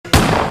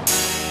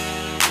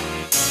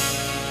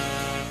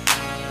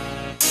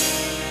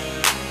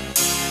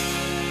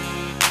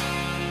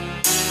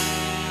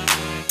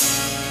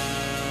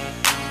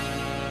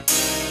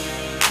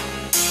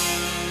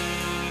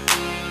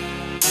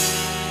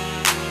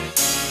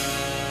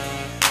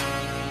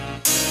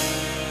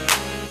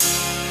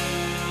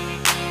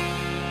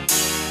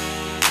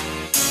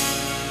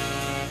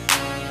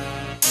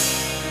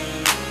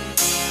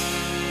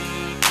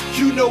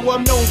You know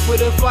I'm known for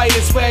the flyer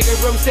swagger.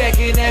 I'm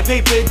stacking that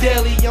paper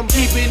deli. I'm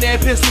keeping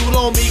that pistol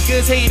on me,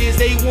 cause haters,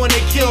 they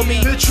wanna kill me.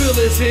 The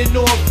Trillers in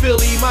North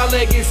Philly, my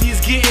legacy's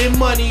getting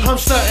money.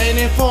 I'm stunting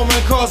in foreign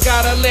cars,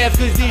 gotta laugh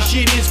cause this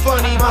shit is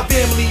funny. My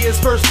family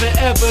is first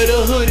forever,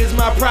 the hood is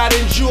my pride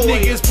and joy.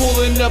 Niggas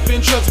pulling up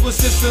in trucks with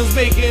systems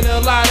making a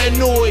lot of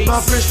noise.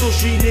 My Bristol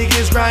Street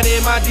niggas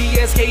grinding, my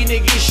DSK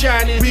niggas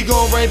shining. We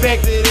gon' right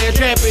back to that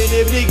trapping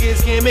if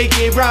niggas can't make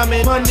it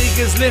rhyming. My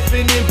niggas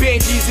lifting in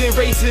Banshees and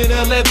racing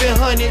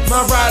 1100s. My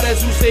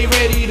riders who stay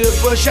ready to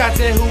bust shots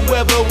at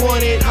whoever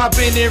want it. I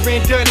been there and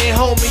done it,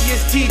 homie.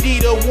 It's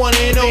TD, the one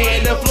and only.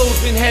 And the flow's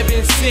been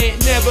heaven sent,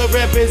 never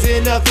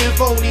represent nothing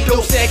phony.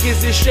 Dope stack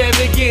is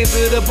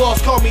extravaganza, the boss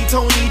call me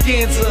Tony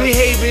Danza.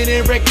 Behaving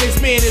in reckless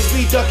manners,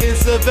 we ducking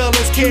surveillance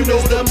cameras. You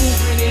know the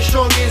movement is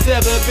strong as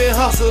ever, been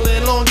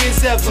hustling long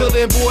as ever. Till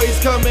them boys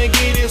come and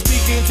get us,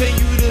 we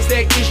continue to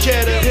stack this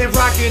cheddar. And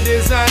rocking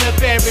designer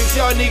fabrics,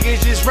 y'all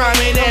niggas just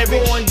rhyming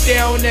average. Going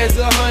down as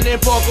a 100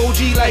 Park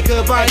OG like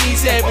a Bonnie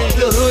Savage.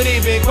 The hood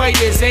ain't been quite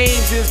the same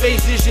since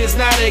face is just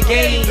not a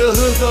game. The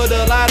hood felt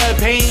a lot of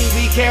pain,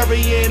 we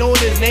carrying on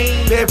his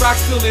name. That rock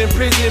still in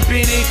prison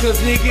bidding, cause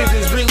niggas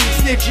is really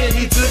snitching.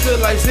 He took a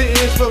life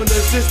sentence from the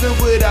system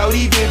without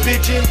even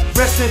bitching.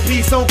 Rest in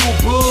peace, Uncle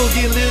Bull,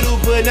 get little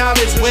but now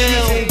it's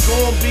well. Ain't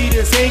gon' be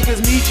the same cause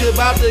Meech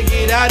about to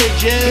get out of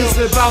jail. It's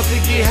about to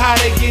get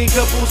hot again,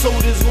 couple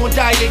soldiers gon'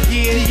 die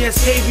again.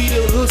 DSK be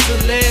the hood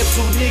celeb,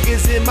 so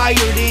niggas admire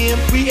them.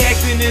 We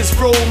acting as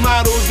role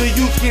models, the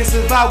youth can't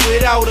survive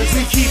without us.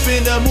 We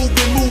keeping the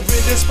moving,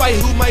 despite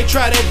who might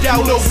try to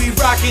doubt us. We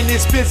rocking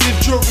expensive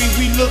jewelry,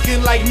 we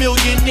looking like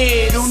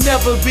millionaires. There'll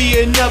never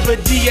be another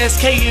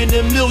DSK in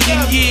a million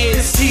years.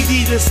 It's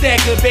TD the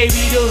stacker,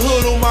 baby, the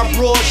hood on my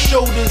broad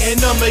shoulders.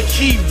 And I'ma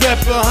keep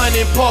reppin'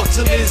 100 Park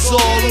till it's all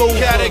over.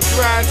 Gotta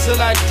grind till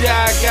I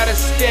die, gotta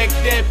stack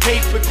that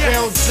paper.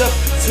 Crowns up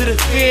to the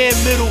fan,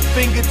 middle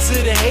finger to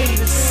the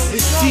haters.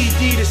 It's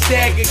TD the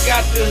stacker,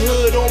 got the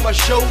hood on my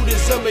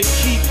shoulders. I'ma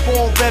keep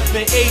on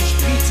reppin'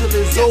 HP till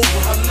it's over.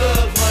 I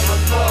love, I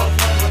love,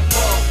 I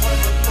love.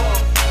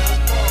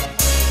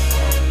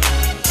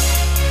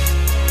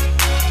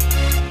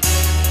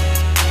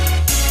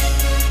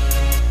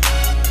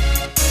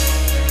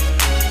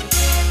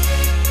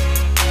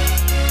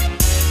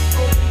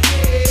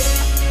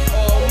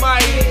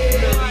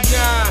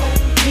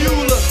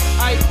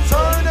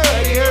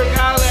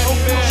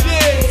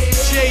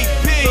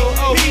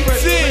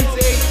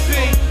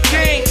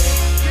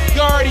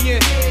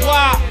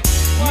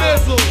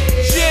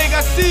 Jig,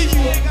 I see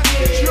you.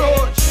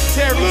 George,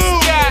 Terry,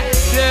 Scott,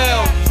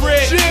 Dell,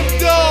 Britt, Jim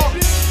Dog,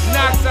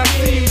 Knox, I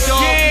see you,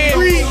 dog.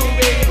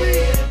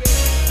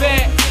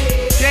 Fat,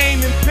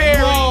 Damon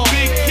Perry,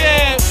 Big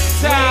Cab,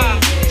 Ty,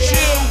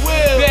 Chill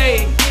Will,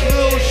 Bay,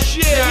 Lil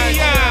Shit,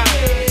 Dion,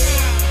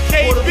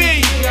 KB,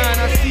 John,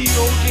 I see you,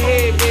 hold your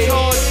head, baby.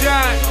 Tall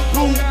John,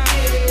 Boot,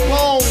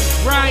 Bone,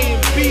 Ryan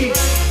B,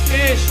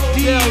 Ish,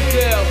 Del,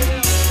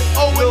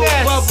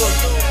 O&S, Bubba.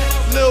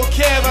 Lil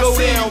Kev, I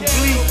see you,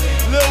 Bleak,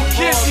 Lil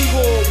Kissy,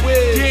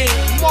 Dan,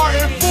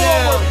 Martin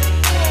Forward,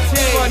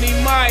 Funny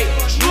Mike,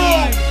 Drew,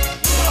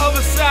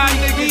 other side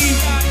niggas,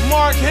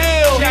 Mark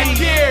Hill,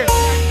 Shakir,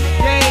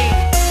 Dane,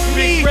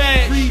 Big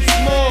Red,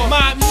 Small,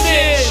 My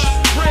Mitch,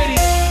 Pretty,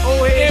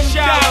 M.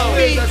 Child,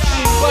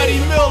 Buddy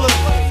Miller,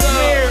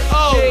 Mayor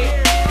O,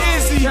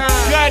 Izzy,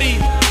 Gutty,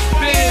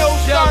 Big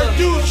Star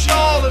Douche,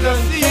 all of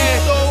them,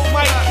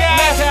 Mike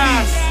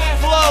Caspi,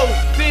 Flow,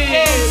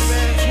 Fizz,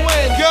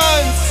 Twin,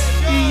 Guns,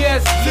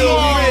 ES, Lil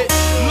Rich,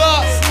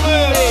 Lux,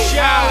 Slim,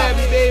 Shy,